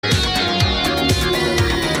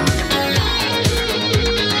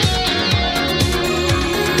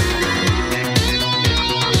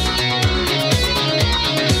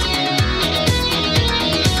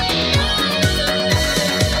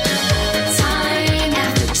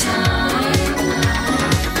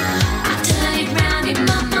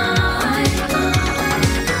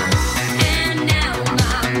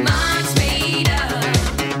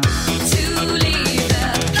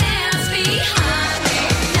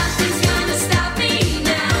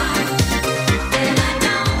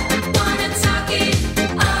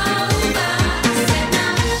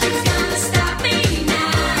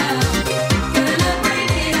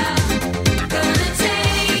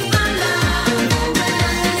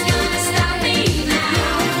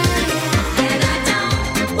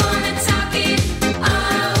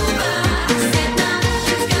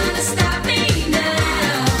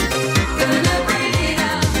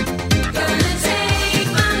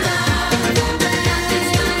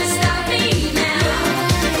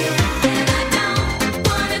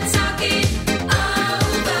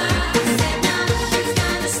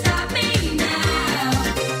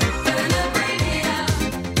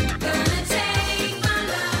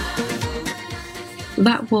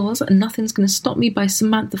That was Nothing's Gonna Stop Me by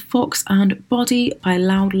Samantha Fox and Body by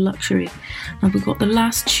Loud Luxury. Now we've got the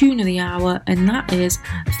last tune of the hour, and that is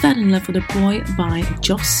Fell in Love with a Boy by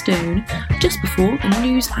Joss Stone, just before the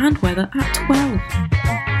news and weather at 12.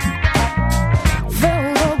 Fell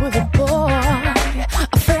in love with a boy.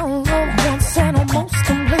 I fell in love once and almost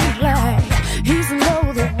completely. He's in love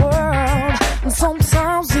with the world, and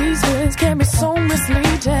sometimes these feelings can be so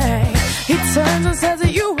misleading. He turns and says, "Are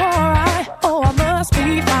you alright?" Oh, I must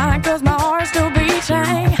be fine, cause my heart's still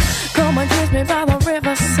beating. Come and kiss me by the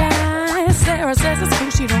riverside. Sarah says it's cool,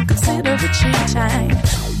 she don't consider it cheating.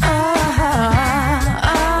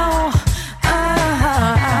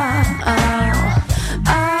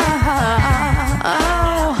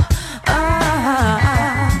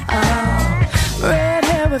 Red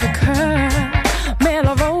hair with a curl,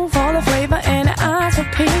 Miller roll for the flavor, and the eyes for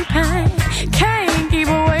peeping. Can't keep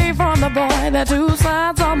away from the boy. The two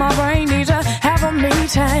sides of my brain need to have a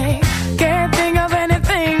meeting. Can't think of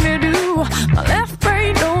anything to do. My left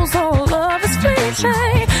brain knows all love is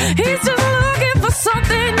fleeting. He's just looking for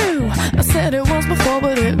something new. I said it once before,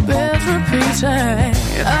 but it bears repeating.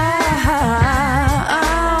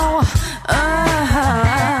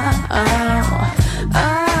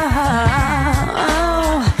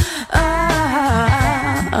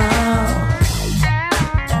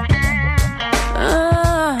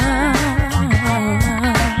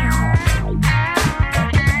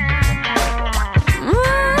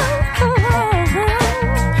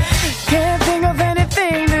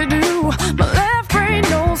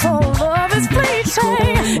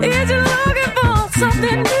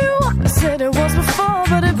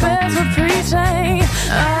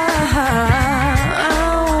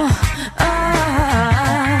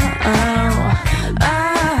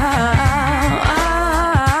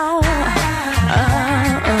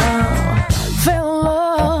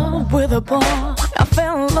 I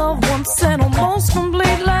fell in love once and almost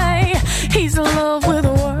completely. He's in love with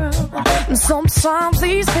the world, and sometimes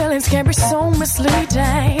these feelings can be so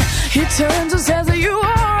misleading. He turns and says, "Are you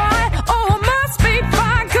alright?" Oh, I must be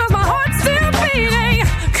fine, cause my heart's still beating.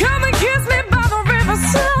 Come and kiss me by the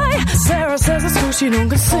riverside. Sarah says it's cool, she don't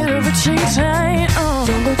consider it cheating.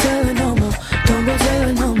 Don't go telling no more, don't go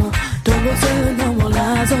telling no more, don't go telling no more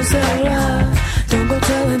lies on Sarah. Don't go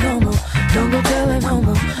telling no more, don't go telling no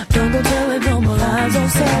more, don't go telling no more lies on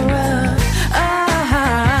Sarah.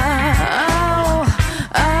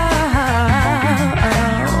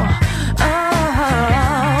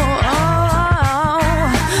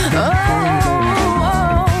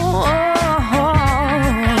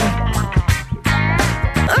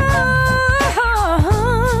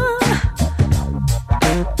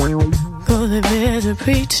 Go the bed to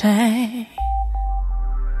pretend.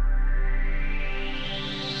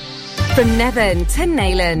 From Nevern to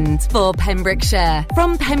Neyland for Pembrokeshire.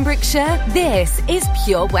 From Pembrokeshire, this is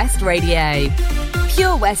Pure West Radio.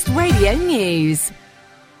 Pure West Radio News.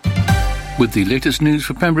 With the latest news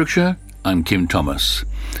for Pembrokeshire, I'm Kim Thomas.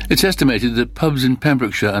 It's estimated that pubs in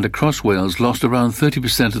Pembrokeshire and across Wales lost around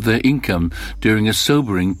 30% of their income during a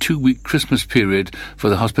sobering 2-week Christmas period for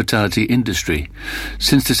the hospitality industry.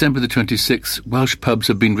 Since December the 26th, Welsh pubs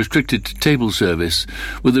have been restricted to table service,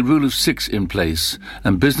 with the rule of 6 in place,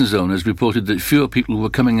 and business owners reported that fewer people were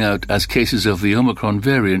coming out as cases of the Omicron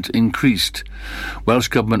variant increased. Welsh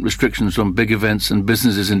Government restrictions on big events and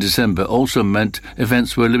businesses in December also meant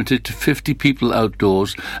events were limited to 50 people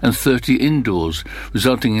outdoors and 30 indoors,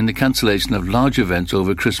 resulting in the cancellation of large events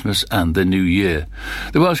over Christmas and the New Year.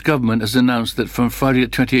 The Welsh Government has announced that from Friday the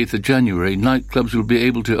 28th of January, nightclubs will be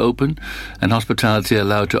able to open and hospitality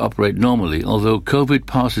allowed to operate normally, although COVID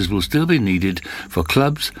passes will still be needed for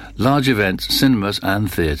clubs, large events, cinemas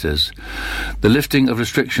and theatres. The lifting of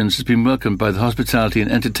restrictions has been welcomed by the hospitality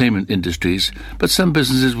and entertainment industries, but some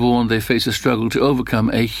businesses warn they face a struggle to overcome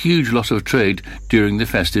a huge loss of trade during the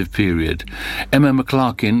festive period. Emma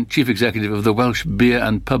McClarkin, Chief Executive of the Welsh Beer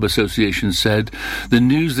and Pub Association, said, "The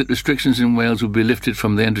news that restrictions in Wales will be lifted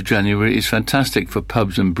from the end of January is fantastic for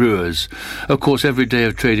pubs and brewers. Of course, every day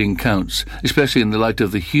of trading counts, especially in the light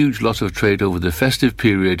of the huge loss of trade over the festive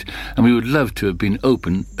period, and we would love to have been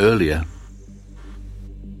open earlier."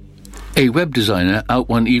 A web designer out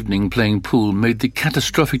one evening playing pool made the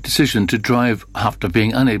catastrophic decision to drive after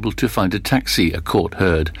being unable to find a taxi, a court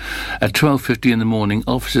heard. At 12:50 in the morning,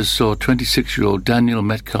 officers saw 26-year-old Daniel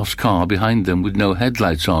Metcalf's car behind them with no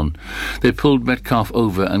headlights on. They pulled Metcalf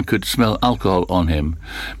over and could smell alcohol on him.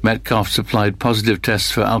 Metcalf supplied positive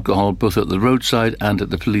tests for alcohol both at the roadside and at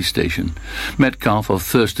the police station. Metcalf of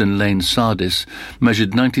Thurston Lane, Sardis,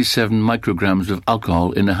 measured 97 micrograms of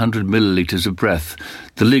alcohol in 100 millilitres of breath.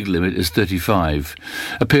 The legal limit is 35.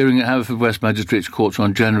 Appearing at Haverfordwest Magistrates Courts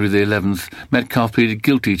on January the 11th, Metcalfe pleaded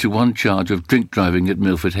guilty to one charge of drink driving at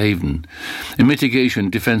Milford Haven. In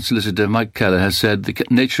mitigation, defence solicitor Mike Keller has said the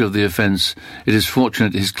nature of the offence, it is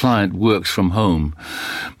fortunate his client works from home.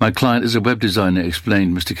 My client is a web designer,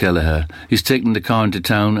 explained Mr. Kelleher. He's taken the car into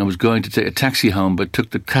town and was going to take a taxi home but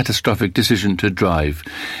took the catastrophic decision to drive.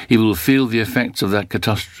 He will feel the effects of that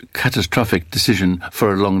catastrophic decision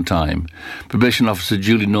for a long time. Probation officer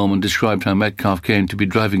Julie Norman described how Metcalfe came to be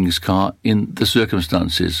driving his car in the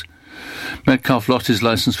circumstances. Metcalfe lost his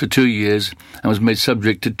licence for 2 years and was made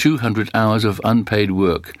subject to 200 hours of unpaid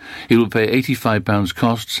work. He will pay £85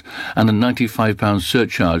 costs and a £95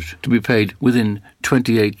 surcharge to be paid within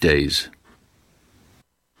 28 days.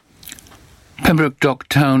 Pembroke Dock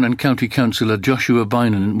Town and County Councillor Joshua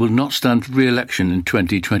Bynon will not stand for re-election in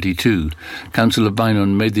 2022. Councillor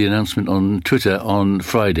Bynon made the announcement on Twitter on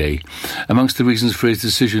Friday. Amongst the reasons for his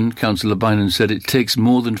decision, Councillor Bynon said it takes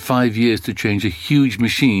more than 5 years to change a huge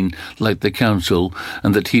machine like the council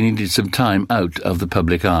and that he needed some time out of the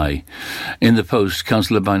public eye. In the post,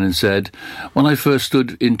 Councillor Bynon said, "When I first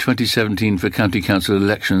stood in 2017 for County Council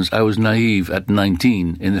elections, I was naive at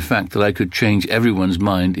 19 in the fact that I could change everyone's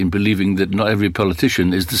mind in believing that not every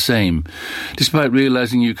politician is the same. Despite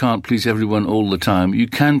realising you can't please everyone all the time, you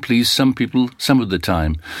can please some people some of the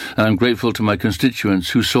time. And I'm grateful to my constituents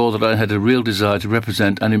who saw that I had a real desire to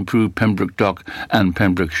represent and improve Pembroke Dock and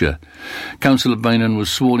Pembrokeshire." Councillor Bynon was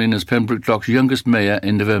sworn in as Pembroke Dock's youngest mayor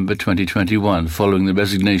in November 2021, following the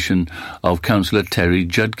resignation of Councillor Terry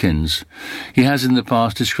Judkins. He has in the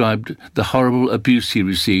past described the horrible abuse he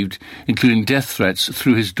received, including death threats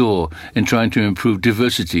through his door, in trying to improve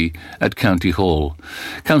diversity at County Hall.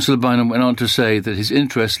 Councillor Bynon went on to say that his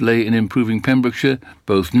interest lay in improving Pembrokeshire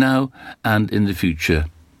both now and in the future.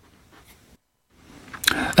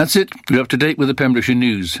 That's it. You're up to date with the Pembrokeshire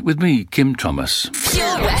News with me, Kim Thomas.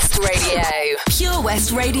 Pure West Radio. Pure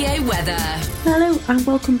West Radio weather. Hello and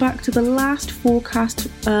welcome back to the last forecast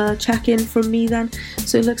check-in from me then.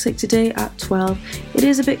 So it looks like today at 12, it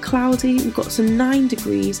is a bit cloudy. We've got some 9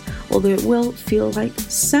 degrees, although it will feel like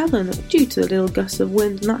 7 due to the little gusts of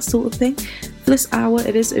wind and that sort of thing. For this hour,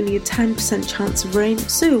 it is only a 10% chance of rain,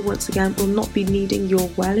 so once again, we'll not be needing your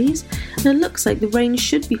wellies. And it looks like the rain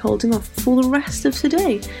should be holding off for the rest of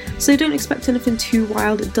today. So don't expect anything too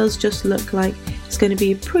wild. It does just look like it's going to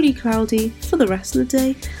be pretty cloudy for the rest of the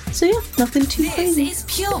day. So yeah, nothing too crazy. This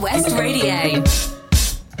is Pure West Radio.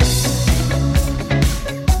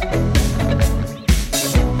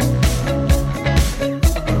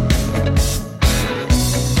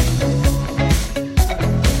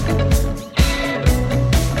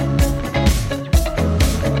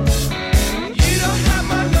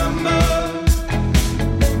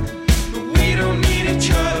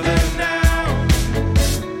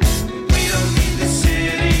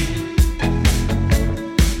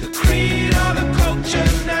 Creed or the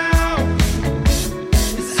culture now.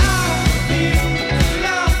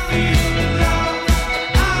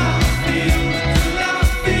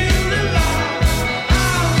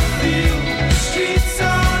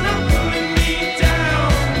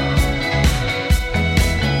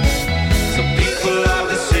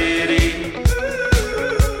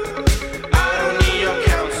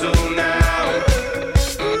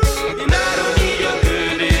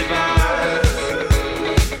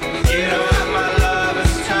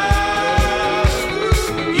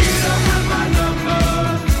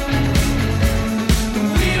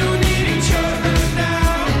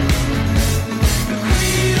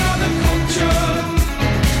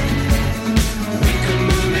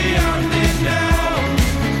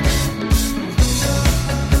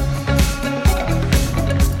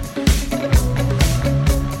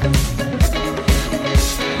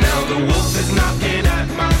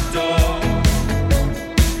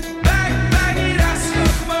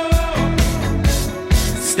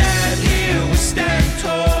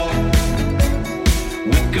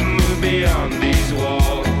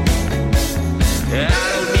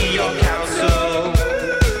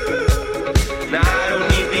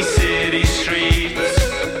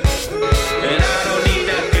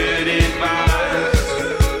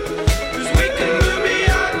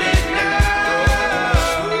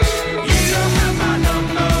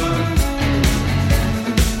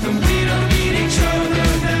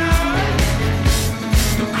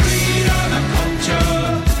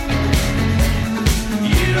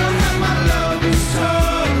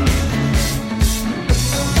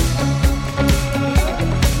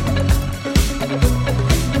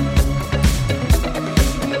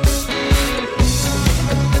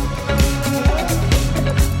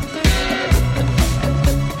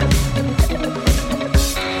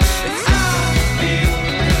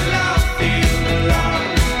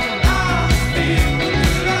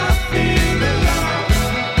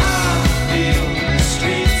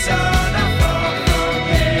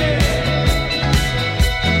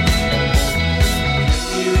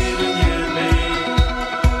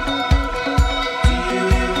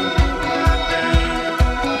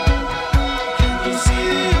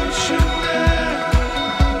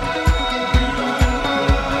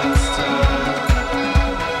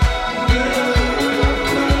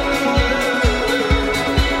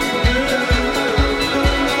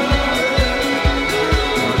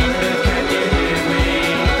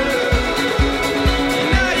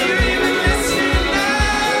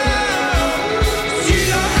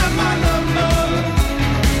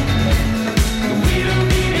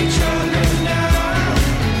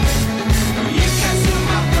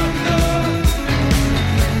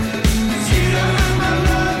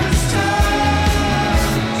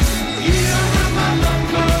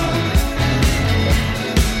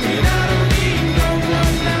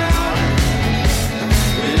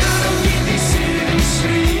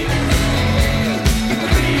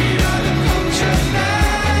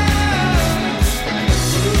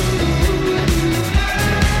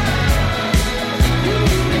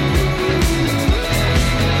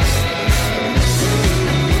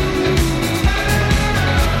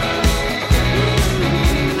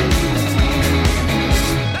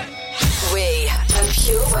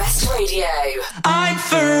 Radio. I'm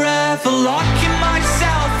forever locking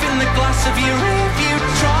myself in the glass of your rearview,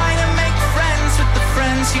 trying to make friends with the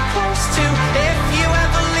friends you're close to. If you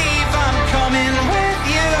ever leave, I'm coming with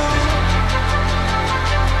you.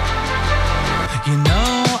 You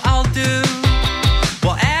know I'll do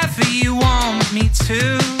whatever you want me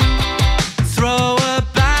to. Throw a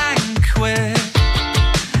banquet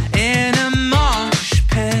in a mosh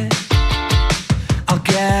pit. I'll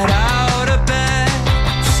get out of bed,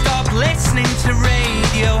 stop listening to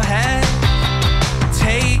Radiohead,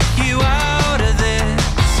 take you out of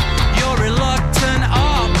this, you're reluctant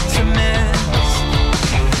optimist.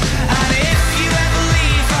 And if you ever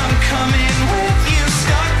leave, I'm coming with you,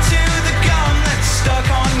 stuck to the gum that's stuck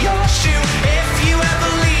on your shoe. If you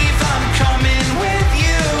ever leave, I'm coming with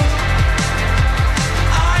you.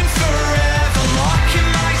 I'm forever locking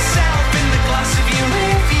myself in the glass of your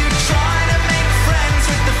rearview, trying to make friends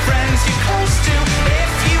with the friends you're close to.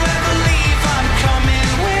 If you ever leave, I'm coming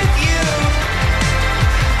with you.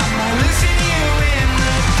 Am I losing you in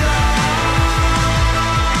the dark,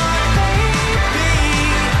 baby?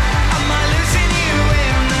 Am I losing you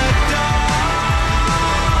in the dark,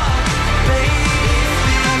 baby?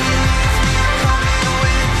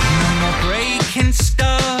 No more breaking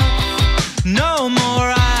stuff, no more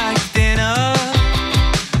acting up,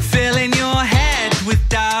 filling your head with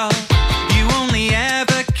doubt. You only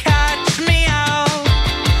ever catch me out.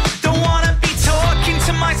 Don't wanna be talking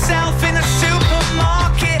to myself in a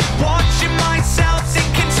supermarket, watching myself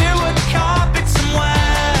sink into a carpet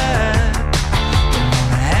somewhere.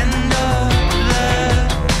 End up there.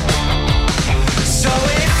 So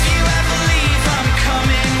if you ever leave, I'm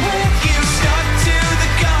coming with you, stuck to the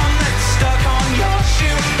gum that's stuck on your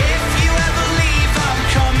shoe. If you ever leave, I'm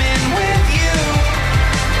coming with you.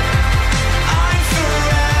 I'm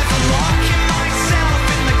forever locking myself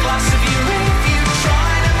in the glass of your rearview,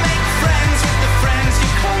 trying to make friends with the friends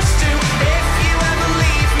you're close to. If you ever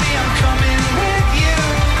leave me, I'm coming with you.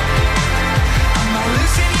 Am I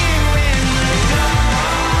losing you in the dark,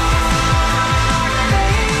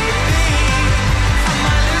 baby? Am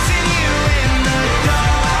I losing you in the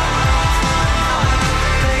dark,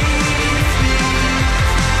 baby?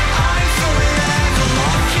 I'm forever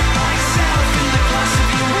locking myself in the glass of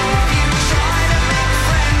your rearview, trying to make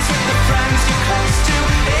friends with the friends you're close to.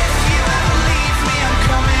 If you ever leave me, I'm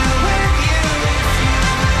coming with you.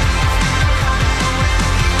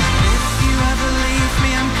 If you ever leave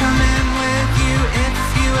me, I'm coming with you. If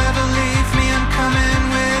you ever leave me, I'm coming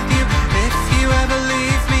with you. If you ever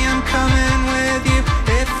leave me, I'm coming with you.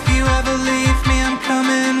 If you ever leave me, I'm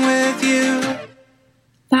coming with you.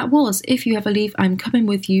 That was If You Ever Leave, I'm Coming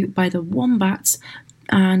With You by the Wombats,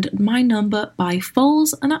 and My Number by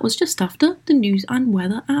Foals, and that was just after the news and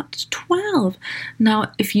weather at 12.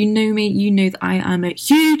 Now, if you know me, you know that I am a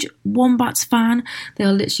huge Wombats fan. They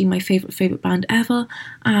are literally my favourite band ever,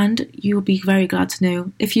 and you'll be very glad to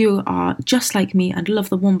know, if you are just like me and love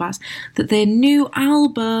the Wombats, that their new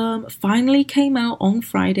album finally came out on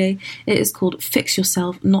Friday. It is called Fix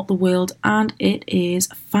Yourself, Not the World, and it is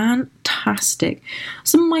fantastic.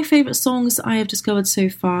 Some of my favourite songs that I have discovered so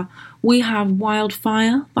far, we have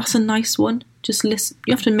Wildfire. That's a nice one. Just listen.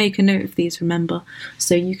 You have to make a note of these, remember,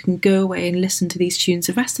 so you can go away and listen to these tunes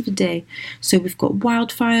the rest of the day. So we've got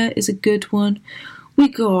Wildfire is a good one. We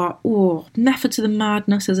got Method to the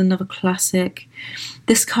Madness is another classic.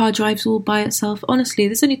 This Car Drives All By Itself. Honestly,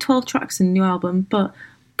 there's only 12 tracks in the new album, but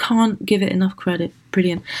can't give it enough credit.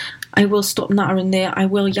 Brilliant. I will stop nattering there. I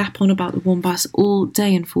will yap on about the Wombats all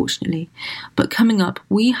day, unfortunately. But coming up,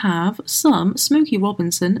 we have some Smokey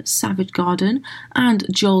Robinson, Savage Garden, and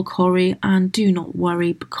Joel Corey, and do not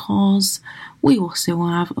worry, because we also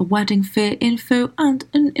have a wedding fair info and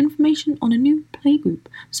an information on a new playgroup.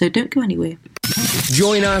 So don't go anywhere.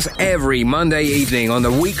 Join us every Monday evening on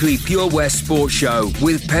the weekly Pure West Sports Show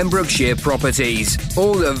with Pembrokeshire Properties.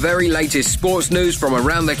 All the very latest sports news from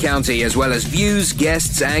around the county, as well as views,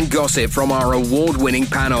 guests and gossip from our award-winning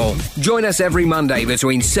panel. Join us every Monday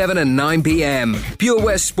between 7 and 9 p.m. Pure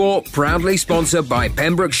West Sport, proudly sponsored by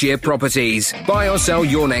Pembrokeshire Properties. Buy or sell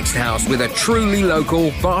your next house with a truly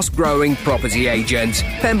local, fast-growing property agent.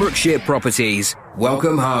 Pembrokeshire Properties.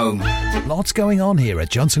 Welcome home. Lots going on here at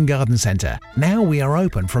Johnson Garden Centre. Now we are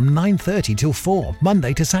open from 9:30 till 4,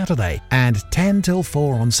 Monday to Saturday, and 10 till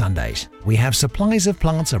 4 on Sundays. We have supplies of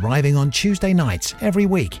plants arriving on Tuesday nights every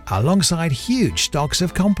week, alongside huge stocks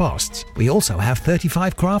of composts. We also have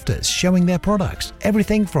 35 crafters showing their products,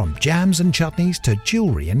 everything from jams and chutneys to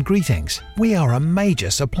jewellery and greetings. We are a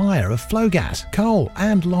major supplier of flow gas, coal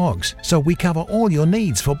and logs, so we cover all your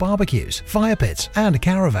needs for barbecues, fire pits and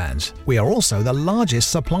caravans. We are also the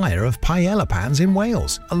largest supplier of paella pans in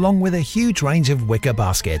Wales, along with a huge range of wicker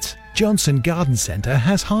baskets. Johnson Garden Centre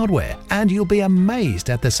has hardware, and you'll be amazed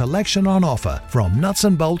at the selection on offer, from nuts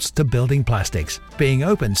and bolts to building plastics. Being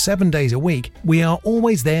open 7 days a week, we are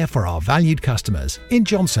always there for our valued customers. In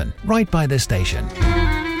Johnson, right by the station.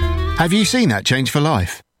 Have you seen that Change for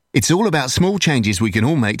Life? It's all about small changes we can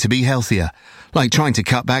all make to be healthier, like trying to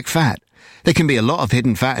cut back fat. There can be a lot of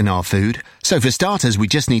hidden fat in our food, so for starters we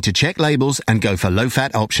just need to check labels and go for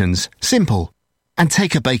low-fat options. Simple. And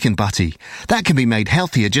take a bacon butty. That can be made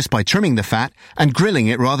healthier just by trimming the fat and grilling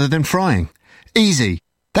it rather than frying. Easy.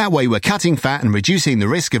 That way we're cutting fat and reducing the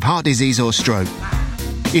risk of heart disease or stroke.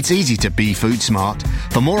 It's easy to be food smart.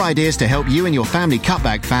 For more ideas to help you and your family cut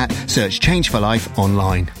back fat, search Change for Life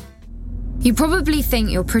online. You probably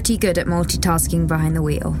think you're pretty good at multitasking behind the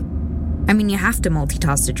wheel. I mean, you have to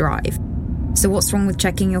multitask to drive. So what's wrong with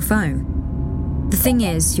checking your phone? The thing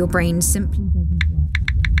is, your brain simply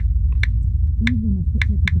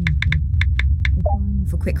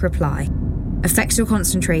for quick reply, affects your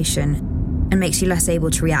concentration and makes you less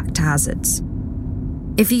able to react to hazards.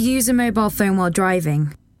 If you use a mobile phone while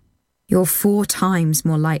driving, you're 4 times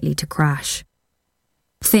more likely to crash.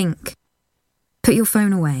 Think. Put your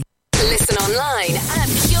phone away. Listen online at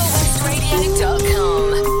purewestradio.com.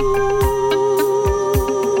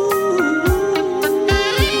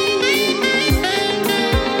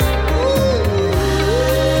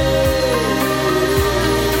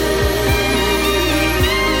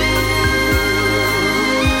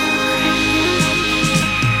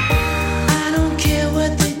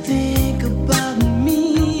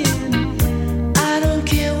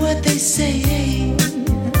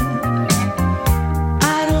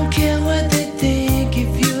 I don't care what they think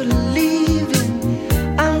if you're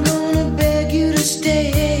leaving. I'm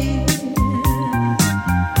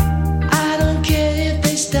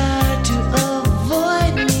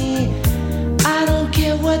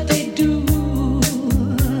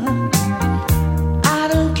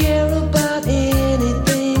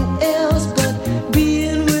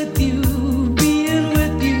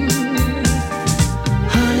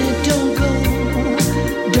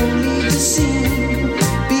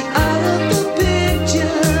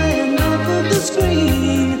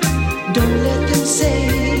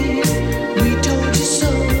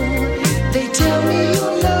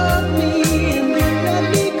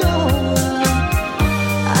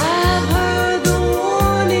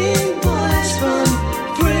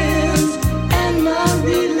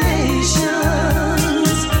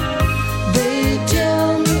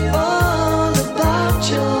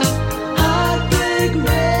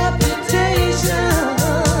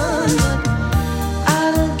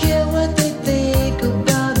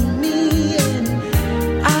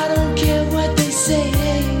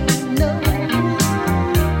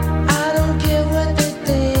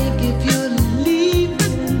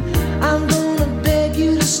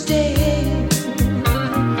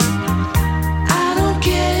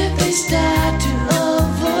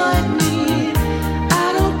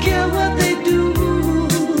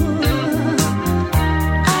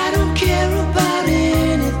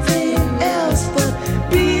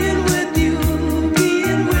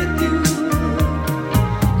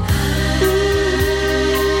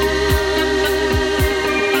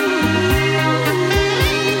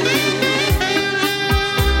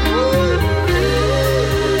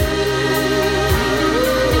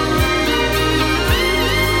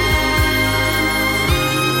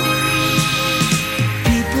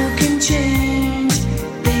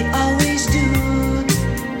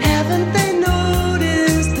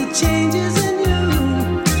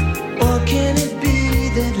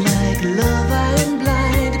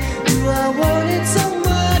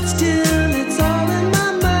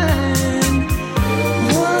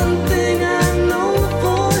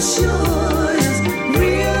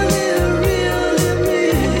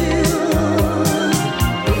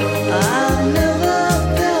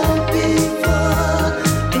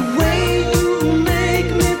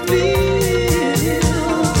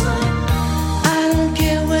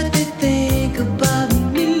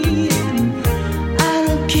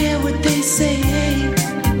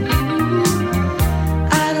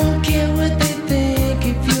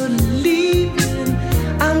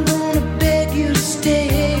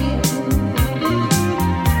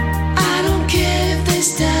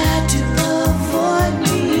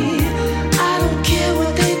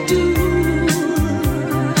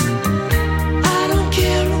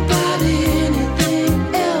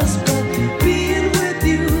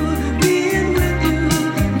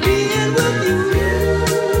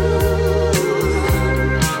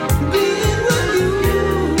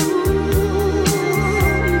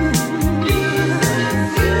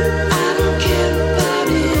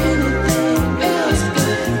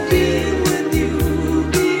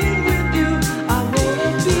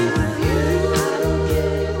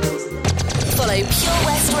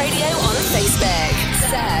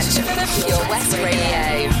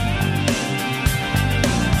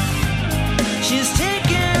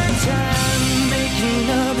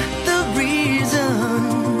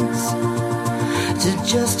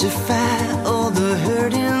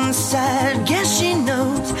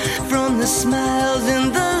the smiles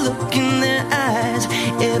and the look in their eyes.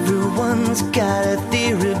 Everyone's got a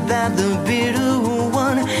theory about the bitter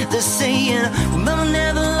one. They're saying, well, Mama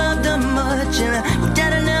never loved her much, and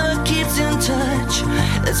Daddy never keeps in touch.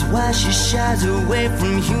 That's why she shies away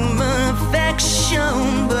from human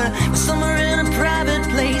affection. But somewhere in a private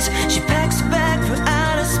place, she packs a bag for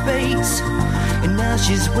outer space. And now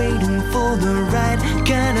she's waiting for the right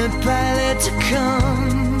kind of pilot to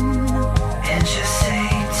come. And she'll say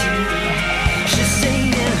to me, she's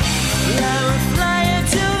saying, well, I will fly you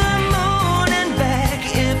to the moon and back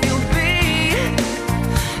if you'll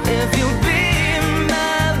be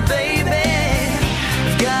my baby.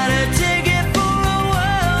 Gotta take it for a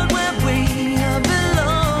world where we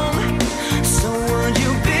belong. So would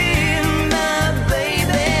you be my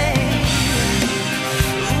baby?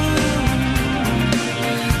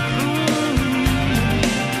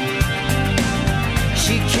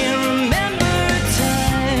 She can't remember a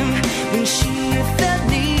time when she felt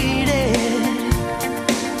needed.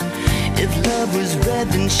 If love was red,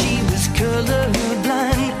 then she was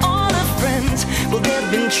colorblind. All her friends, well, they've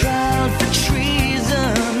been tried for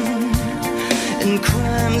treason and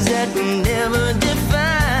crimes that were never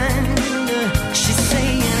defined. She's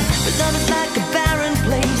saying, but love is like a barren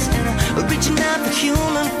place, and reaching out for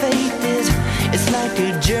human faith it's like a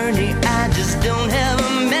journey I just don't have a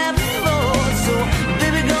map for. So,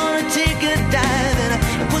 baby, gonna take a dive and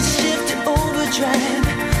put shift to overdrive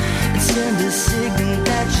and send a signal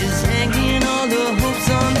that she's hanging all the hopes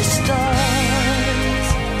on the stars.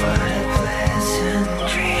 What a pleasant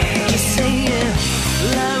dream. Just saying,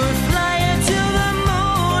 well, I will fly you to the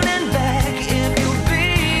moon and back if you'll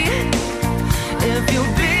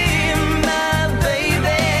be my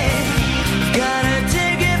baby. Gotta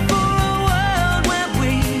take it for a world where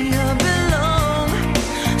we belong.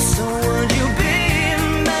 So would you be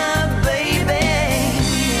my baby?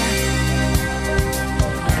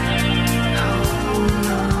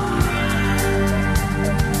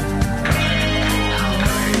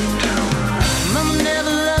 Mama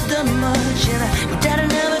never loved her much, and Daddy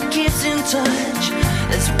never keeps in touch.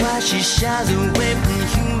 That's why she shies away from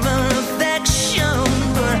human affection.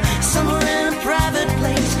 But somewhere in a private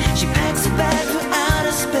place, she packs a bag for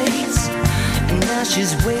outer space. And now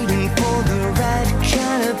she's waiting for the right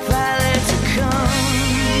kind of pilot to come.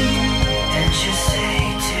 And she'll say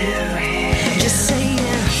to him, just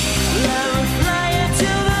saying, well, I will fly you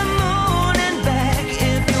to the moon and back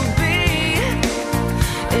if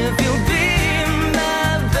you'll be my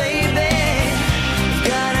baby.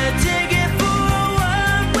 Gotta take it for a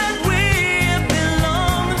world where we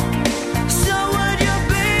belong. So would you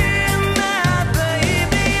be my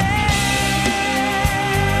baby?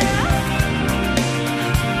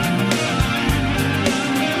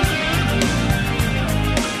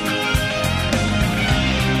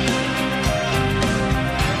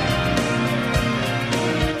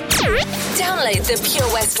 Download the Pure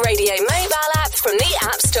West Radio mobile app from the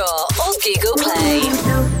App Store or Google Play.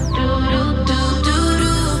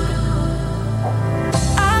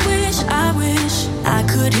 I wish I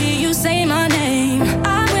could hear you say my name.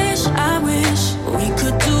 I wish we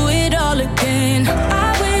could do it all again. I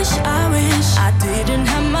wish I didn't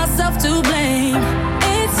have myself to blame.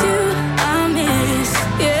 It's you I miss,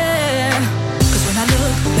 yeah. 'Cause when I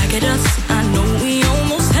look back at us, I know we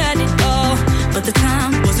almost had it all, but the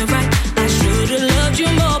time wasn't right. I should've loved you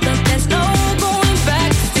more, but there's no going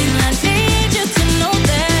back. Still I need you to know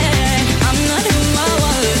that I'm not who I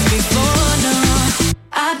was before, no.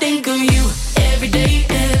 I think of you every day,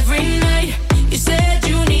 every night. You said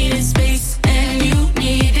you needed space and you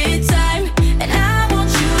needed time, and I want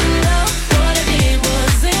you to know what I did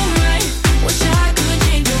wasn't right. Wish I could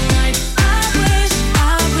change your mind. I wish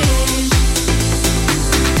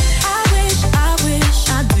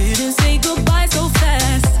I didn't say goodbye so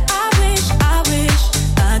fast. I wish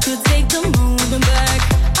I could take the moment back.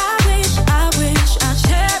 I wish I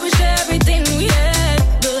cherished everything we had,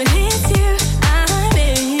 but it's you I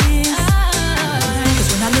miss. 'Cause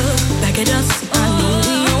when I look back at us, I know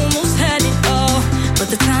we almost had it all, but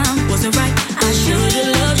the time wasn't right. I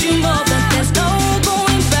should've loved you more, but there's no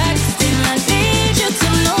going back. Still I need you to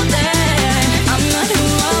know that I'm not who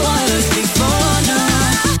I was before, no.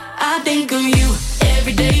 I think of you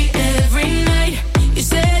every day, every night. You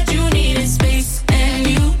said you needed space and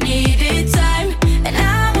you needed time, and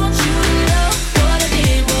I want you to know what I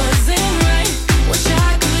did wasn't right. Wish I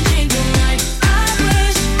could change your mind. I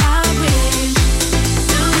wish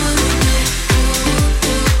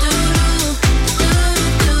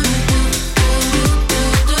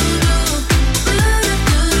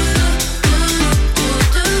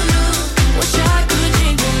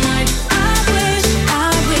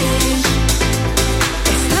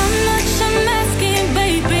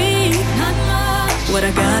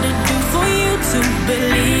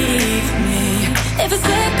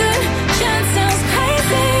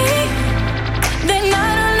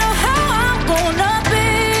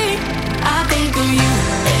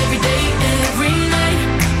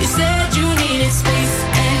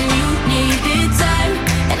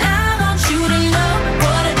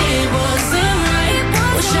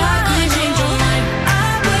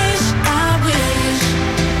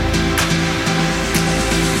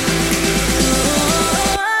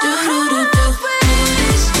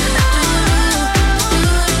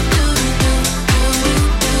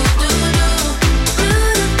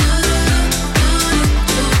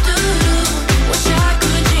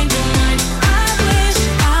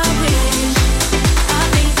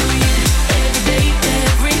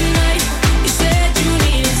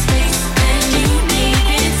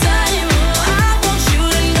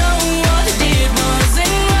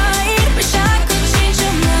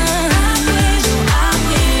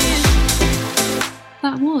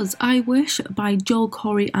I Wish by Joel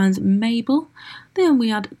Corey and Mabel. Then we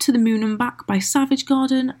had To the Moon and Back by Savage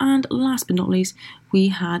Garden. And last but not least, we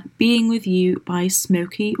had Being With You by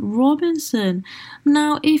Smokey Robinson.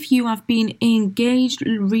 Now, if you have been engaged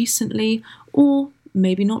recently, or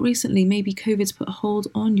maybe not recently, maybe COVID's put a hold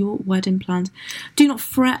on your wedding plans, do not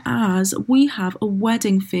fret, as we have a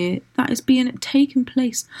wedding fair that is being taken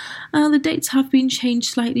place. The dates have been changed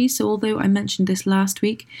slightly, so although I mentioned this last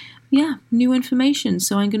week, new information,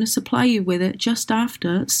 so I'm going to supply you with it just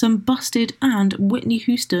after some Busted and Whitney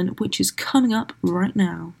Houston, which is coming up right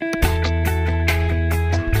now.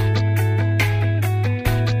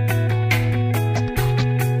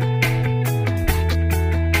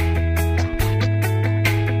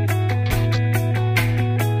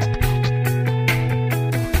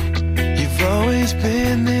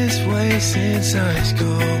 Been this way since high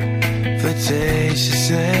school,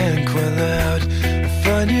 flirtatious and quite loud. I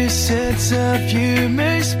find your sense of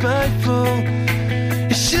humor spiteful.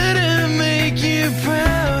 It shouldn't make you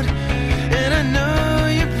proud, and I know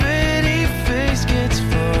your pretty face gets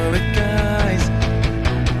for it, guys.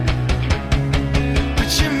 But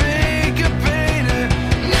you make a painter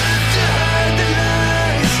not to hide the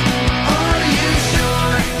lies. Are you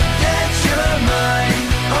sure that you're mine?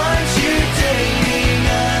 Aren't you dating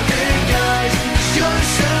other guys? You're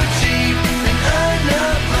so cheap and I'm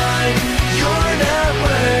not mine. You're not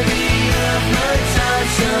worthy of my time.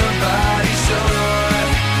 Somebody sore.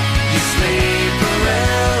 You sleep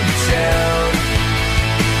around town,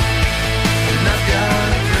 and I've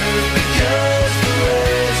got proof because the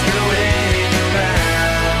world's going around.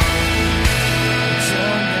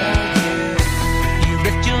 You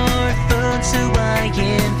left your phone, so I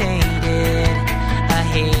invaded. I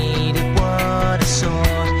hated what I saw.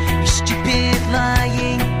 You stupid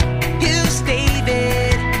lying, who's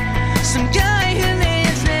David? Some guy who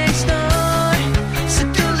lives next door. So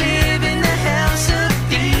don't live in the house of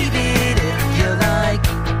David if you like,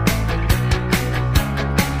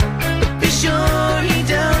 but be sure he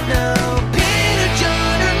don't know Peter,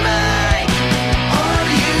 John or Mike. Are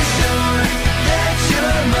you sure that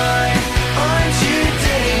you're mine? Aren't you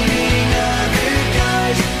dating other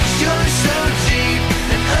guys? You're so cheap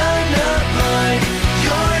and I'm not mine.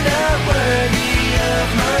 You're not worthy of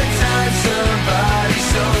my time. Somebody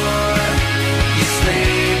sore. You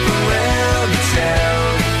sleep around the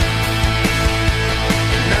town,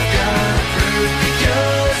 and I've got proof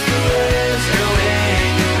because the world's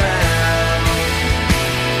going around.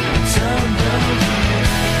 Don't know you.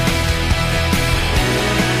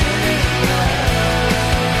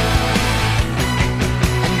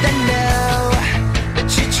 And I know that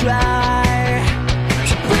you try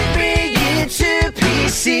to break me into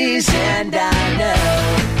pieces, and I know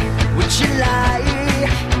what you like,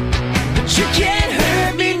 but you can't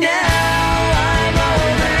hurt me now. I'm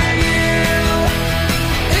over you.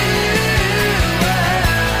 Ooh,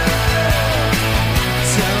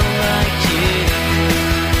 don't like you.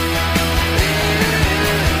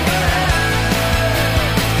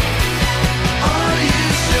 Are you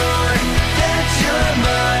sure that you're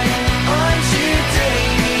mine? Aren't you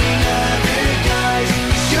dating other guys?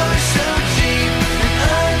 You're so cheap and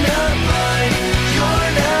I'm not mine. You're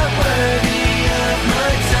not worthy of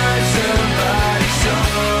my time. Somebody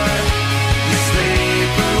sore. You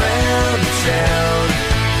sleep around the town,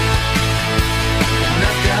 and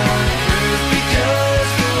I've got proof because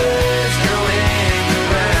the world's going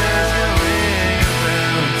around.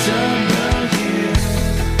 Don't know you.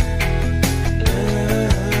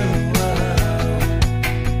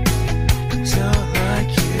 Don't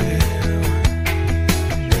like you.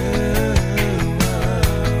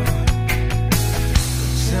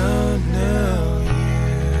 Don't know you.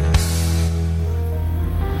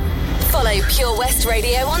 Follow Pure West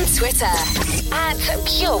Radio on Twitter at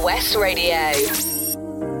Pure West Radio.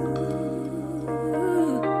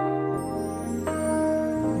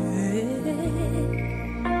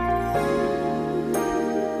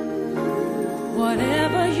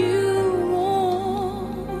 Whatever you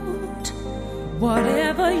want,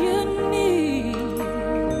 whatever you need,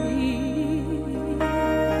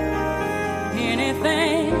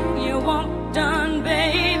 anything you want done,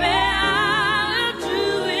 baby, I'll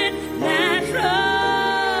do it naturally.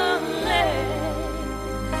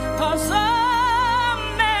 'Cause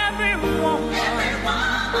I'm every woman.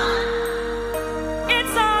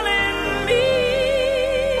 It's all in me.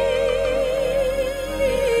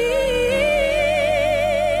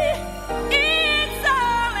 It's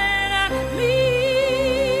all in me.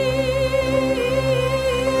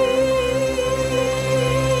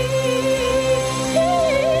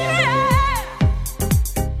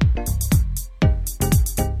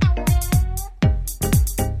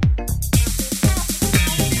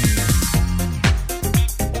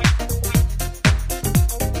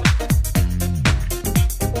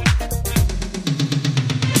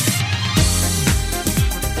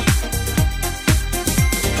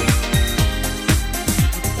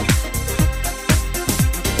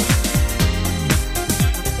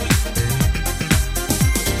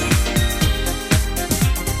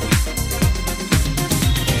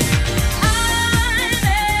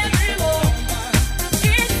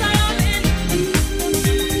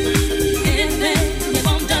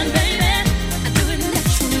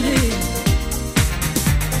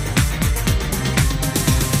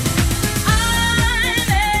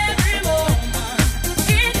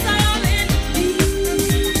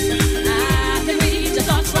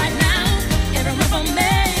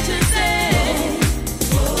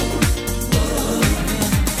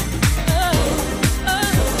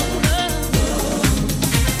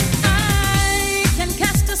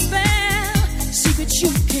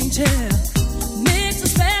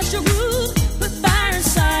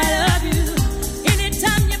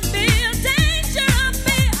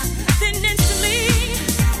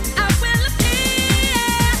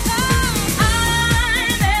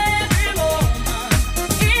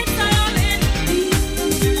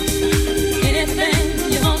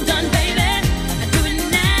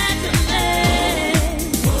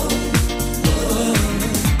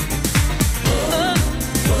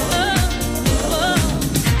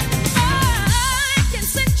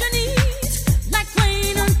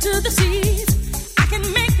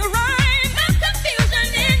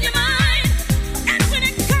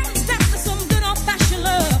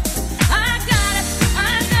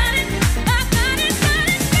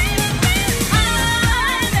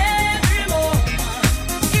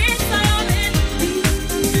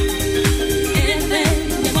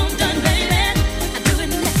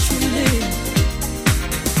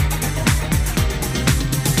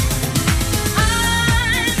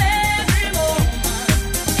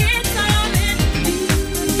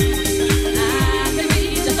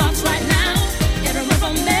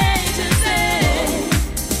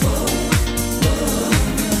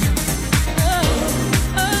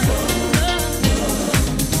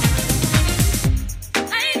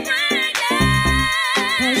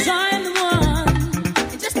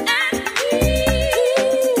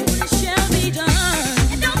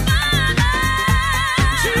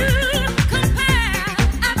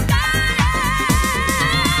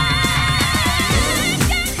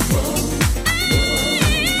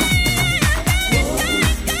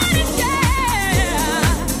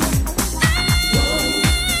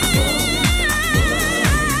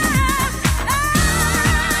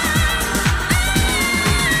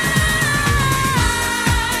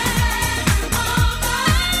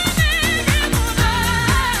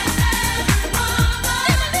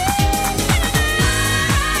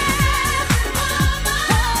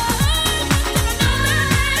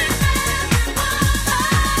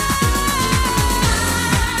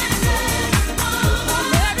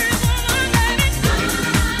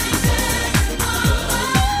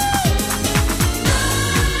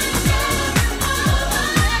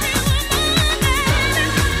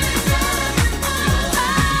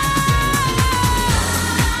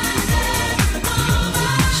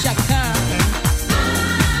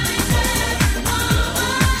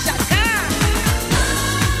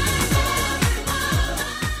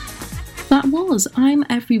 was I'm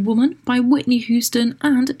Every Woman by Whitney Houston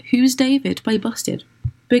and Who's David by Busted.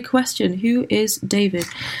 Big question, who is David?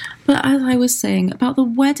 But as I was saying about the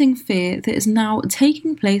wedding fair that is now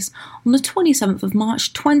taking place on the 27th of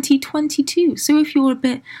March 2022. So if you're a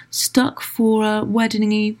bit stuck for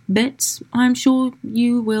wedding-y bits, I'm sure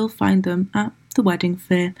you will find them at the wedding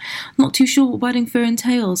fair. Not too sure what wedding fair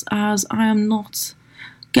entails, as I am not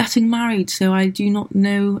getting married, so I do not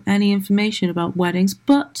know any information about weddings,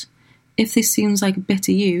 but if this seems like a bit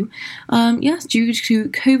of you, yes, due to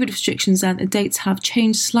COVID restrictions then, the dates have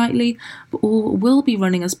changed slightly, but all will be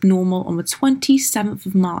running as normal on the 27th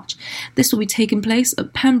of March. This will be taking place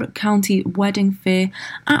at Pembroke County Wedding Fair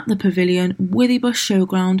at the Pavilion, Withybush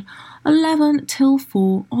Showground, 11 till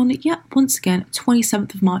 4 on, once again,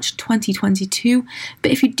 27th of March 2022. But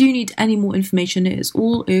if you do need any more information, it is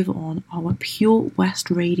all over on our Pure West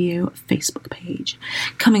Radio Facebook page.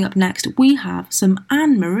 Coming up next, we have some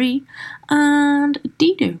Anne-Marie and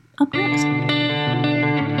Dido up next.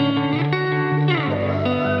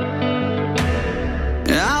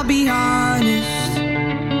 I'll be honest,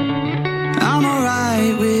 I'm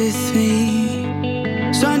alright with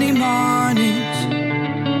me. Sunday mornings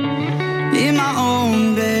in my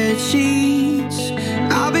own bed sheets,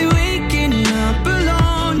 I'll be waking up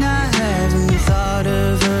alone. I haven't thought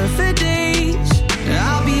of her for days.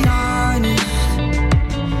 I'll be honest,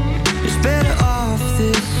 it's better off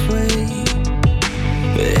this way.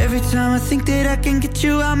 But every time I think that I can get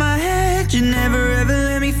you out my head, you never ever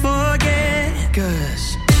let me forget.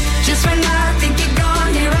 'Cause just when I think you're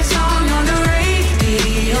gone, hear a song on the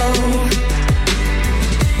radio.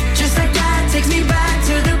 Just like that takes me back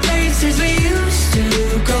to the places we used to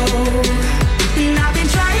go. And I've been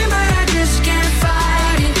trying but I just can't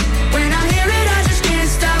fight it. When I hear it I just can't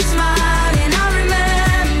stop smiling. I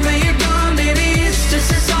remember you're gone, baby, it's just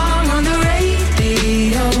a song on the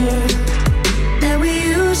radio that we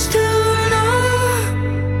used to know.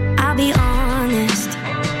 I'll be honest,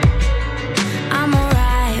 I'm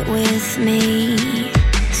alright with me.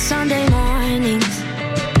 Sunday mornings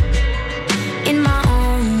in my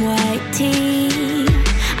own white tee,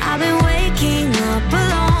 I've been waking up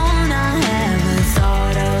alone. I haven't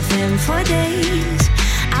thought of him for days.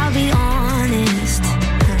 I'll be honest,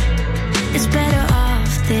 it's better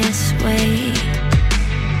off this way.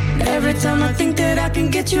 Every time I think that I can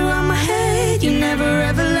get you out my head, you never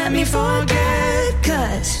ever let me forget.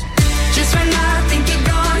 'Cause just when I think you're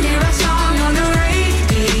gone, hear a song on the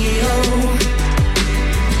radio.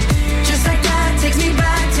 Just like that takes me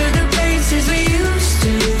back to the places we used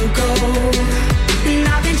to go. And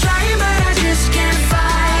I've been trying but I just can't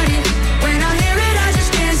fight it. When I hear it I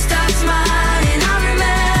just can't stop smiling. I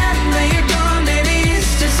remember you're gone, baby,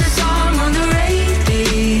 it's just a song on the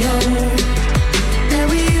radio that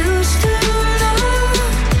we used to know.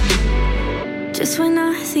 Just when I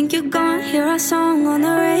think you're gone, hear a song on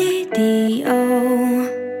the radio.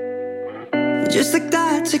 Just like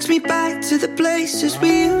that takes me back to the places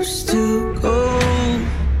we used to go.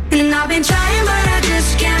 And I've been trying but I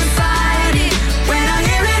just can't fight it. When I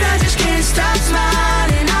hear it I just can't stop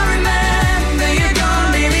smiling. I remember you're gone,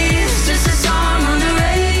 baby, it's just a song on the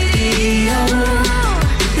radio.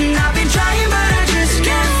 And I've been trying but I just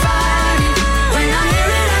can't fight it. When I hear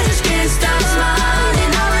it I just can't stop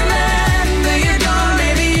smiling. I remember you're gone,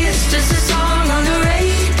 baby, it's just a song on the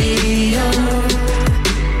radio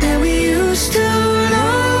that we used to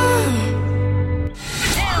know.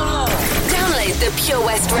 Download the Pure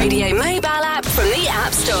West Radio mobile app from the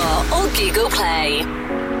App Store or Google Play.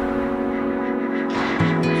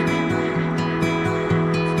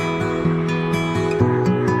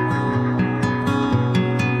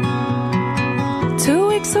 Two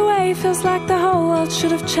weeks away feels like the whole world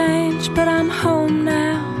should have changed, but I'm home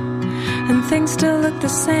now and things still look the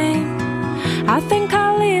same. I think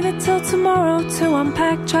I'll leave it till tomorrow to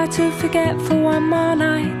unpack, try to forget for one more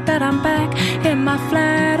night that I'm back in my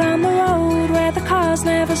flat on the road where the cars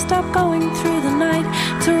never stop going through the night,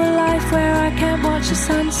 to a life where I can't watch the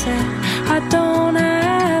sunset. I don't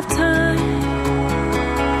have time,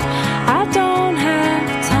 I don't have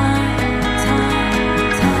time.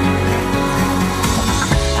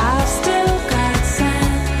 I've still got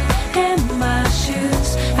sand in my shoes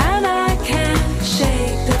and I can't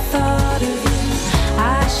shake the thought of you.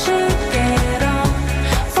 I should get on,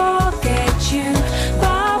 forget you,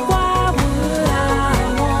 but why would I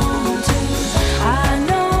want to? I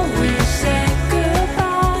know we said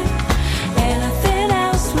goodbye, anything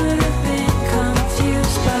else would have been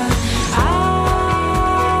confused, but I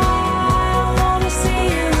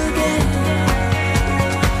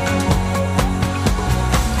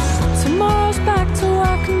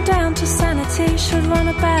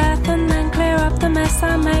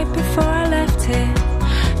night before I left here.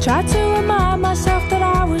 Tried to remind myself that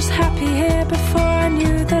I was happy here before I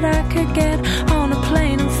knew that I could get on a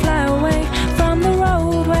plane and fly away from the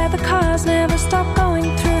road where the cars never stop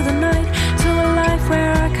going through the night, to a life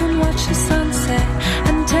where I can watch the sunset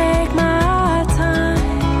and take my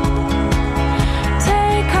time.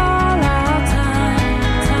 Take all our time.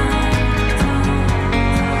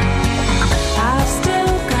 I've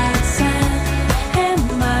still got sand in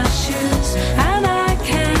my shoes, and I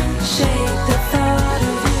can't shake the thought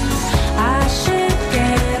of you. I should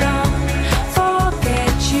get on,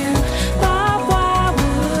 forget you, but why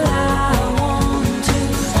would I want to?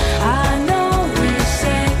 I know we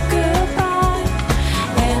said goodbye,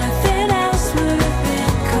 anything else would have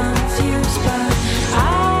been confused, but I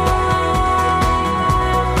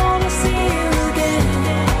wanna see you again.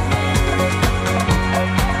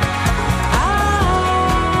 I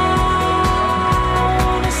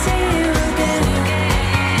wanna see you again.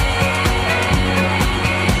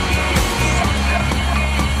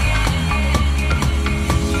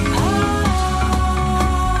 I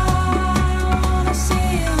wanna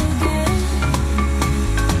see you again.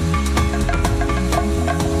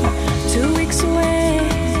 2 weeks away,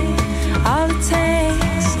 all it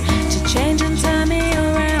takes to change and turn me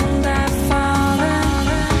around. I've fallen,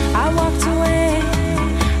 I walked away,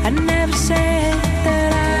 I never said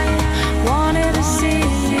that I wanted to see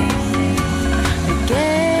you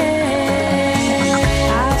again.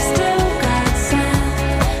 I've still got sand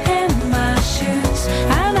in my shoes,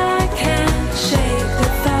 and I can't shake the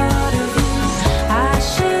thought of you. I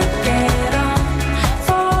should get on,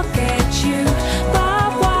 forget you, but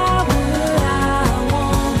why would I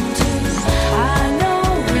want to? I know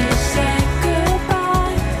we said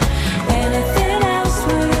goodbye, anything else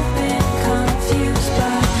would have been confused,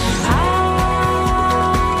 but I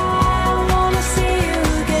wanna see you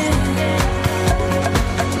again.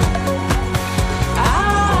 I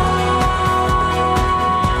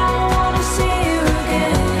wanna see you again. I wanna see you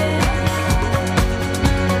again.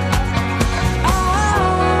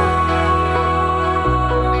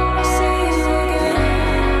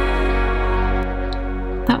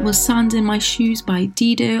 That was Sand in My Shoes by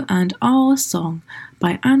Dido and Our Song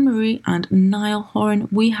by Anne-Marie and Niall Horan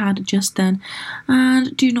we had just then.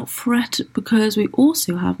 And do not fret, because we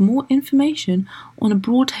also have more information on a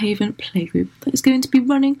Broadhaven playgroup that is going to be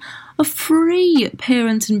running a free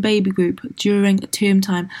parent and baby group during term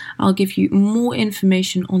time. I'll give you more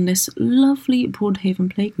information on this lovely Broadhaven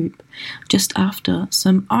playgroup just after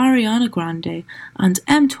some Ariana Grande and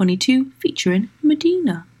M22 featuring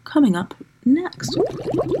Medina coming up next.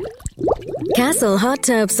 Castle Hot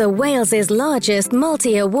Tubs are Wales's largest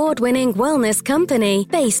multi-award-winning wellness company,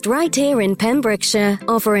 based right here in Pembrokeshire,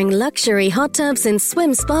 offering luxury hot tubs and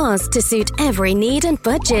swim spas to suit every need and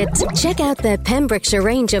budget. Check out their Pembrokeshire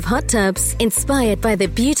range of hot tubs, inspired by the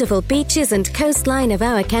beautiful beaches and coastline of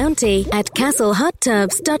our county, at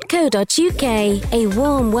castlehottubs.co.uk. A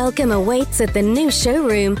warm welcome awaits at the new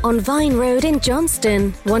showroom on Vine Road in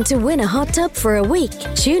Johnston. Want to win a hot tub for a week?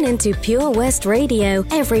 Tune into Pure West Radio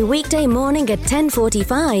every weekday morning at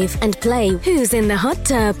 10:45 and play Who's in the Hot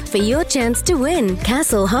Tub for your chance to win.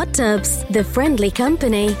 Castle Hot Tubs, the friendly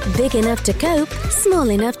company, big enough to cope, small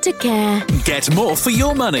enough to care. Get more for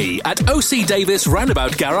your money at OC Davis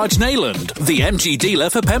Roundabout Garage Neyland, the MG dealer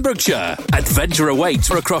for Pembrokeshire. Adventure awaits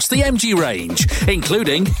across the MG range,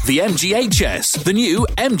 including the MG HS, the new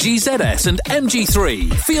MG ZS and MG3.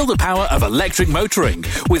 Feel the power of electric motoring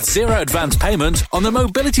with zero advance payment on the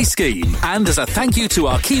mobility scheme. And as a thank you to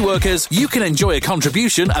our key workers, you can enjoy a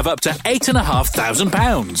contribution of up to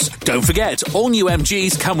 £8,500. Don't forget, all new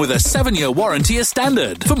MGs come with a 7-year warranty as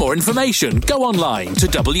standard. For more information, go online to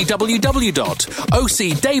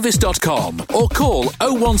www.ocdavis.com or call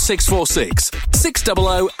 01646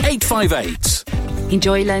 600 858.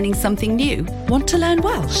 Enjoy learning something new? Want to learn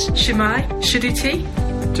Welsh? Shemai, Shuduti.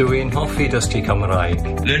 Dwi'n hoffi dysgu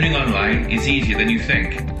Cymraeg. Learning online is easier than you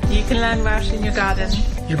think. You can learn Welsh in your garden.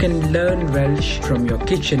 You can learn Welsh from your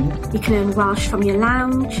kitchen. You can learn Welsh from your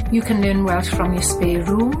lounge. You can learn Welsh from your spare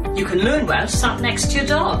room. You can learn Welsh sat next to your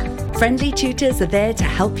dog. Friendly tutors are there to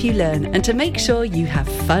help you learn and to make sure you have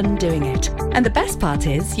fun doing it. And the best part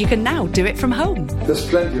is, you can now do it from home. There's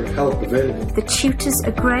plenty of help available. The tutors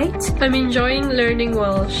are great. I'm enjoying learning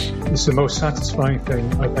Welsh. It's the most satisfying thing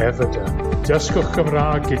I've ever done. Dysgwch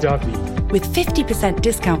Cymraeg gyda fi. With 50%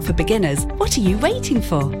 discount for beginners, what are you waiting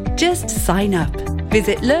for? Just sign up.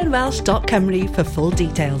 Visit learnwelsh.com for full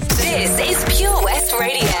details. This is Pure West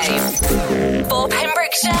Radio. For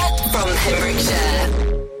Pembrokeshire, from Pembrokeshire.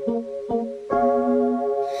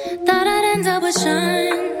 Thought I'd end up with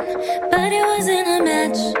Sean, but it wasn't a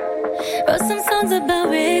match. Wrote wrote some songs about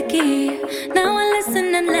Ricky. Now I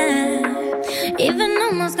listen and laugh. Even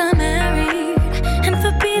almost got married. And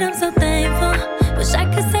for Pete, I'm so thankful. Wish I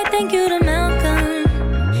could say thank you to Malcolm,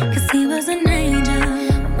 'cause he was an angel.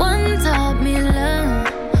 One taught me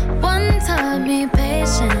love, one taught me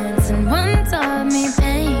patience, and one taught me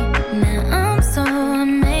pain. Now I'm so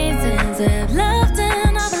amazing to have loved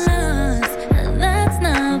and I've lost. That's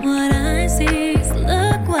not what I see. So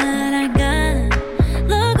look what I got.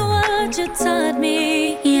 Look what you taught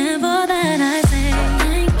me. Yeah, for that I say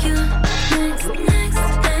thank you. Next,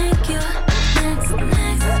 thank you. Next,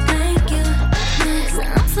 thank you. Next,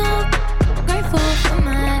 I'm so grateful for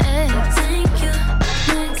my ex. Thank you.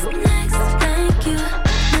 Next, thank you.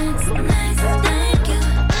 Next, thank you.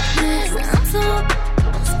 Next, I'm so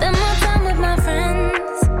spend more time with my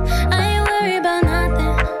friends. I ain't worried about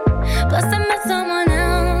nothing. Plus I met someone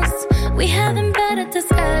else. We having better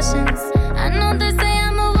discussions. I know they say I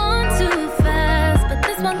move on too fast, but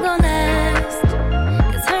this one gon' last.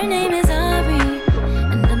 'Cause her name is Ari,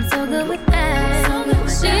 and I'm so good with that.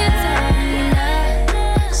 She taught me love.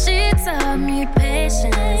 She taught me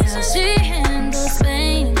patience. How she handles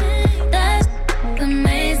pain. That's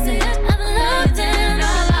amazing. I've loved and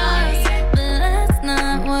I lost, but that's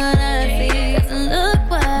not what I see. 'Cause look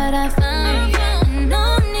what I found. No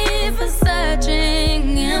need for searching.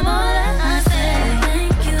 And all that I say,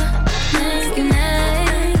 thank you, thank you,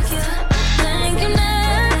 thank you, thank you,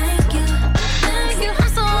 thank you, thank you.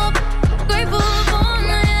 I'm so grateful for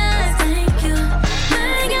my ex. Thank you,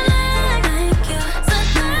 thank you, thank you, so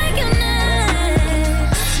thank you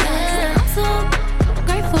next. Yeah, I'm so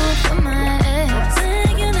grateful for my ex.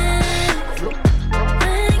 Thank you next,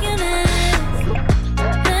 thank you next,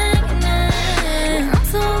 thank you next. I'm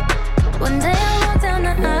so. One day I walk down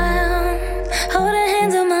the aisle, holding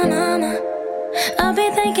hands with my mama. I'll be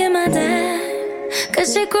thanking my dad, 'cause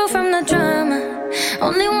she grew from the drama.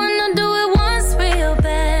 Only wanna do it once real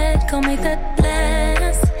bad. Go make that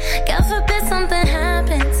last. God forbid something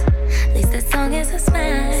happens. At least this song is a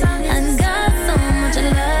smash. I got so much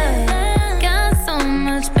love, got so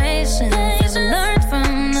much patience. I've learned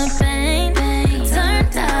from the pain. It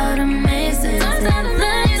turned out amazing. Left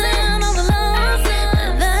and overlost,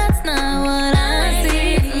 but that's not what I see.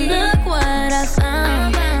 Look what I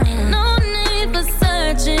found. Ain't no need for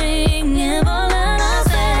searching. Give all that I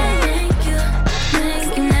say. Thank you,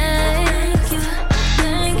 thank you, thank you,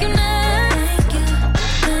 thank you, thank you,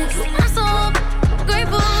 thank you. I'm so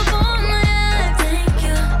grateful for my ex. Thank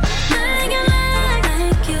you, thank you,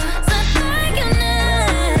 thank you, so thank you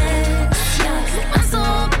next. Yeah, I'm so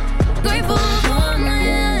grateful for my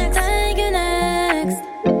ex. Thank you next,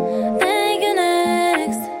 thank you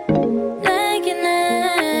next, thank you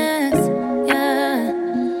next. Yeah.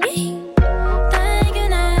 Thank you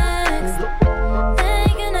next,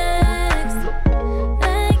 thank you next,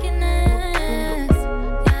 thank you next.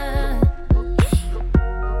 Yeah.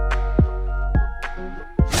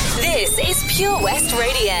 This is Pure West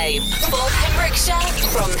Radio for Pembrokeshire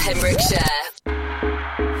from Pembrokeshire.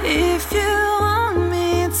 If you want me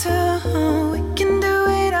to, we can do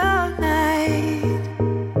it all night.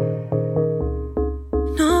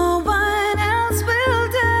 No one else will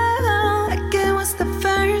do like it was the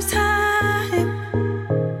first time.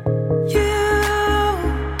 You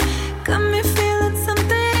got me feeling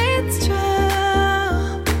something extra.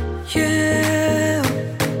 You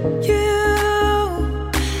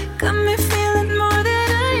got me feeling more than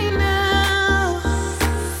I know.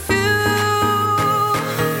 You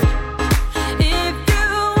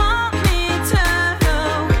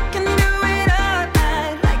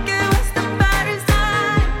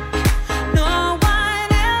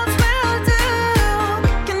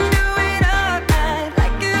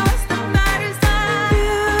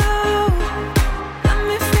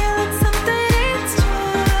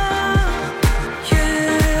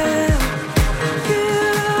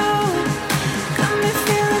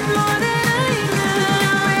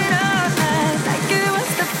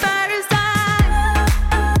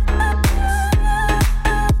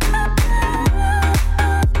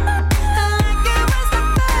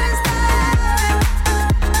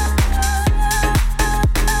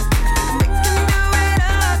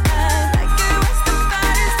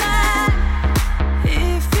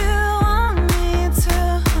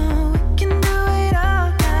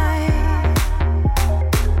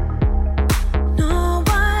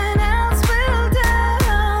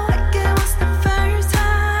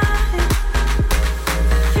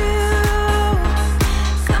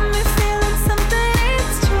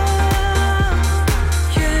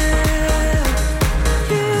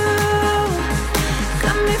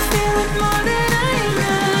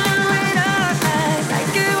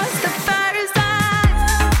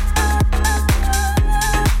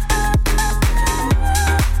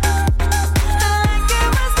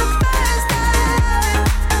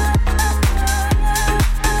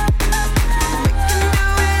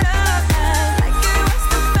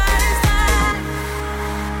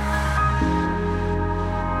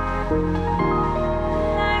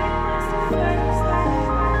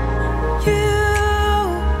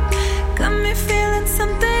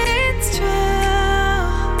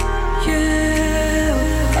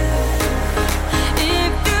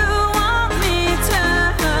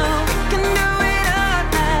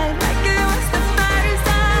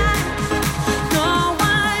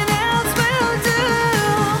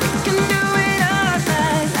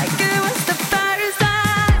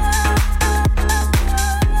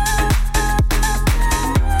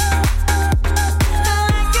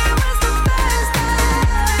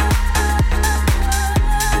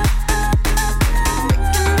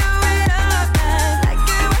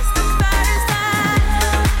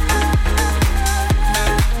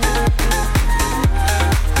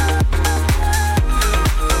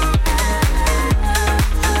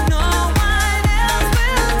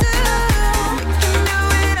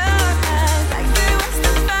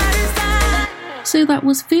So that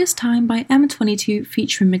was First Time by M22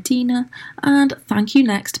 featuring Medina and Thank You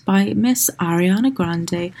Next by Miss Ariana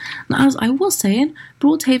Grande. And as I was saying,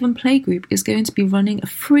 Broadhaven Playgroup is going to be running a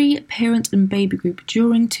free parent and baby group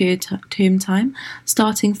during term time,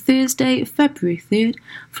 starting Thursday, February 3rd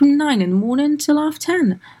from 9 in the morning till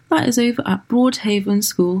 10:30. That is over at Broadhaven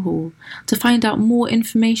School Hall. To find out more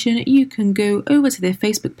information, you can go over to their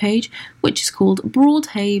Facebook page, which is called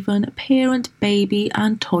Broadhaven Parent, Baby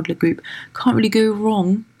and Toddler Group. Can't really go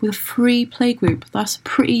wrong with a free playgroup. That's a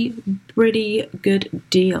pretty good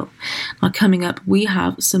deal. Now coming up, we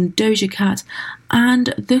have some Doja Cat and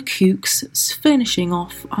The Kooks finishing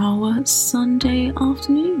off our Sunday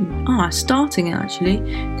afternoon. Starting it actually.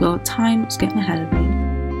 God, time's getting ahead of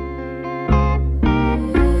me.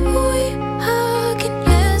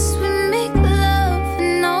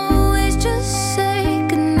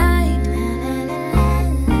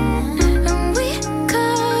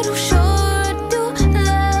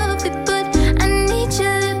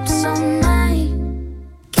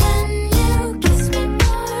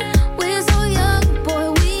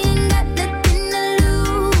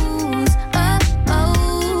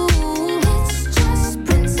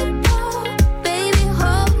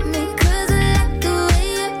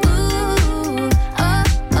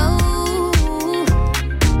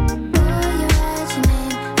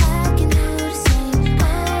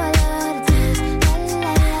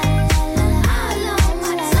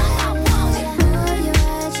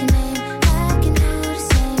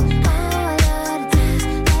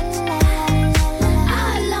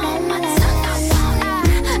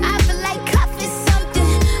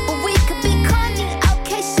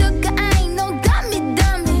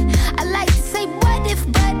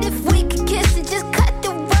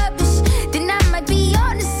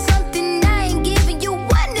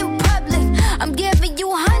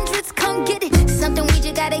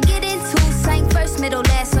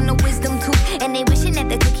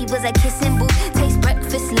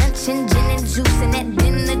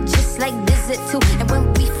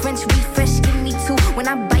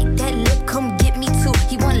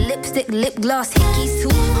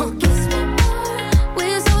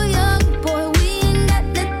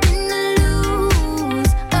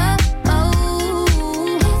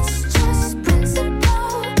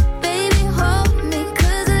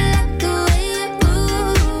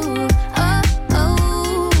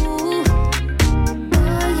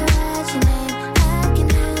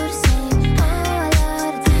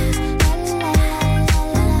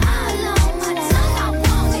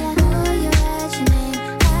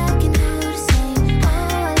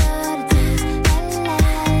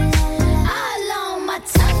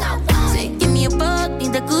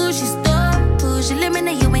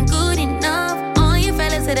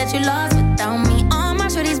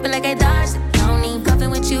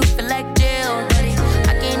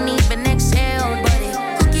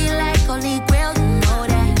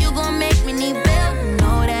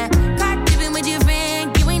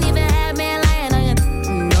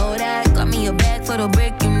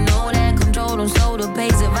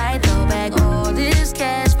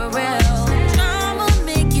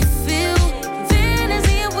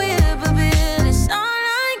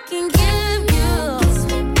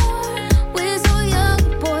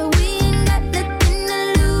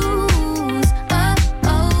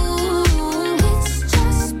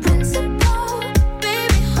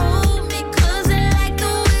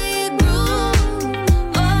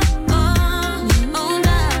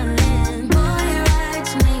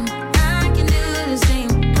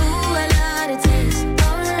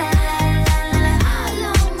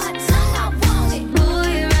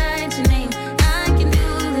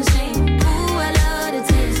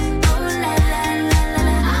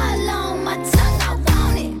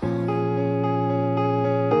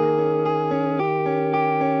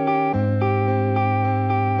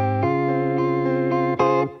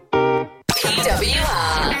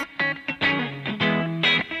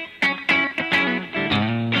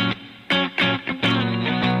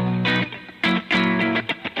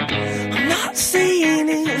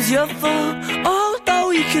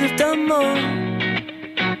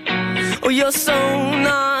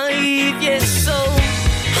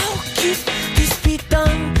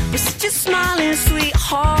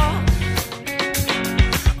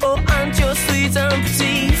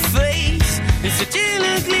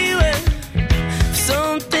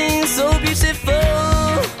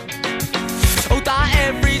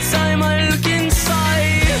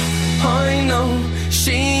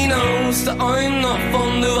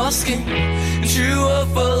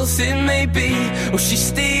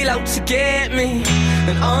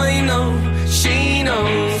 And I know she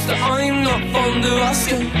knows that I'm not fond of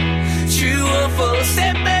asking. True poor folks,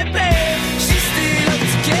 set my pay.